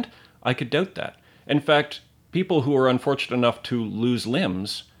a hand? I could doubt that. In fact, people who are unfortunate enough to lose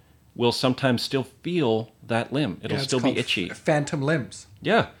limbs will sometimes still feel that limb. It'll Yeah, it's still be called itchy. Phantom limbs.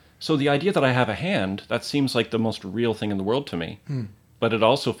 Yeah. So the idea that I have a hand, that seems like the most real thing in the world to me. But it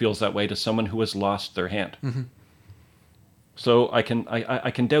also feels that way to someone who has lost their hand. Mm-hmm. So I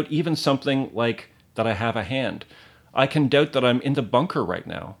can doubt even something like that I have a hand. I can doubt that I'm in the bunker right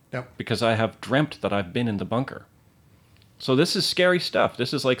now. Yep. Because I have dreamt that I've been in the bunker. So this is scary stuff.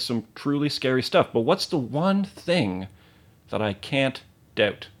 This is like some truly scary stuff. But what's the one thing that I can't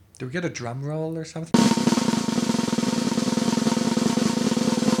doubt? Do we get a drum roll or something?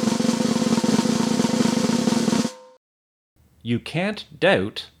 You can't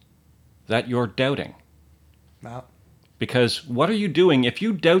doubt that you're doubting. No. Because what are you doing? If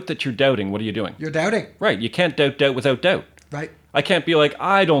you doubt that you're doubting, what are you doing? You're doubting. Right, you can't doubt without doubt. Right. I can't be like,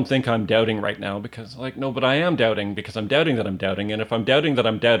 I don't think I'm doubting right now because, like, no, but I am doubting because I'm doubting that I'm doubting. And if I'm doubting that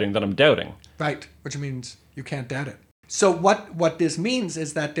I'm doubting, then I'm doubting. Right, which means you can't doubt it. So what this means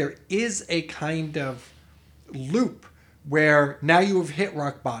is that there is a kind of loop where now you have hit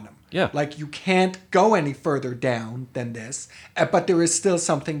rock bottom. Yeah. Like you can't go any further down than this, but there is still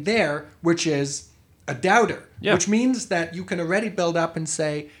something there, which is a doubter. Yeah. Which means that you can already build up and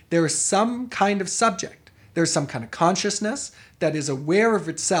say there is some kind of subject. There's some kind of consciousness that is aware of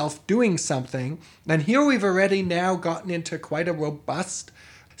itself doing something. And here we've already now gotten into quite a robust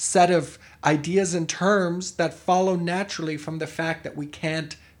set of ideas and terms that follow naturally from the fact that we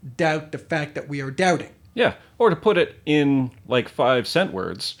can't doubt the fact that we are doubting. Yeah. Or to put it in like 5-cent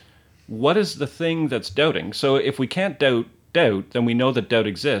words, what is the thing that's doubting? So if we can't doubt, then we know that doubt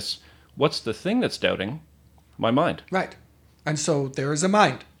exists. What's the thing that's doubting? My mind. Right. And so there is a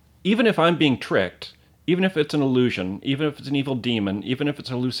mind. Even if I'm being tricked, even if it's an illusion, even if it's an evil demon, even if it's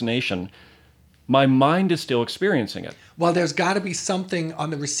a hallucination, my mind is still experiencing it. Well, there's got to be something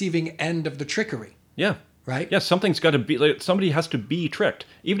on the receiving end of the trickery, Yeah. right? Yeah, something's got to be, like, somebody has to be tricked.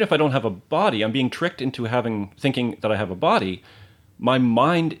 Even if I don't have a body, I'm being tricked into thinking that I have a body. My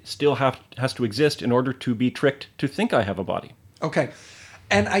mind still has to exist in order to be tricked to think I have a body. Okay.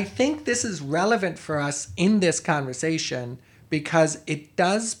 And I think this is relevant for us in this conversation because it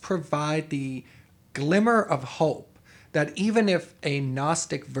does provide the glimmer of hope that even if a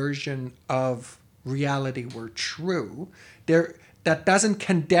Gnostic version of reality were true, that doesn't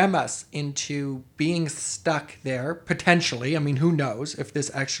condemn us into being stuck there, potentially. I mean, who knows if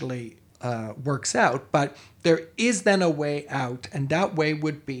this actually works out, but there is then a way out, and that way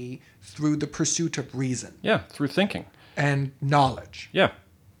would be through the pursuit of reason Yeah, through thinking. and knowledge. Yeah.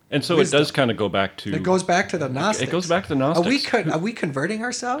 And so Wisdom. it does kind of go back to... It goes back to the Gnostics. It goes back to the Gnostics. Are we converting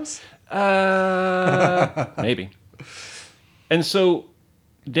ourselves? Maybe. And so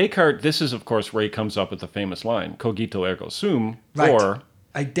Descartes, this is, of course, where he comes up with the famous line, cogito ergo sum, Right. or...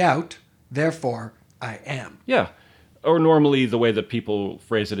 I doubt, therefore I am. Yeah. Or normally the way that people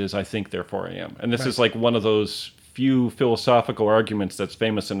phrase it is, I think, therefore I am. And this is like one of those few philosophical arguments that's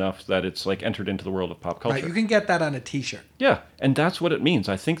famous enough that it's like entered into the world of pop culture. Right, you can get that on a t-shirt. Yeah, and that's what it means.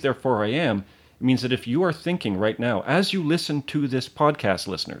 I think, therefore I am. It means that if you are thinking right now, as you listen to this podcast,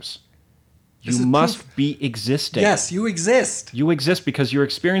 listeners, This you is must proof. be existing. Yes, you exist. You exist because you're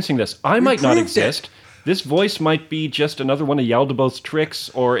experiencing this. I might not proved exist. This voice might be just another one of Yaldabaoth's tricks,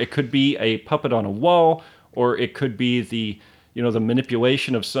 or it could be a puppet on a wall, or it could be the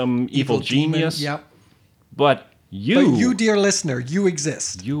manipulation of some evil genius. Demon, yep. But But you, dear listener, you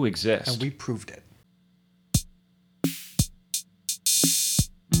exist. you exist. And we proved it.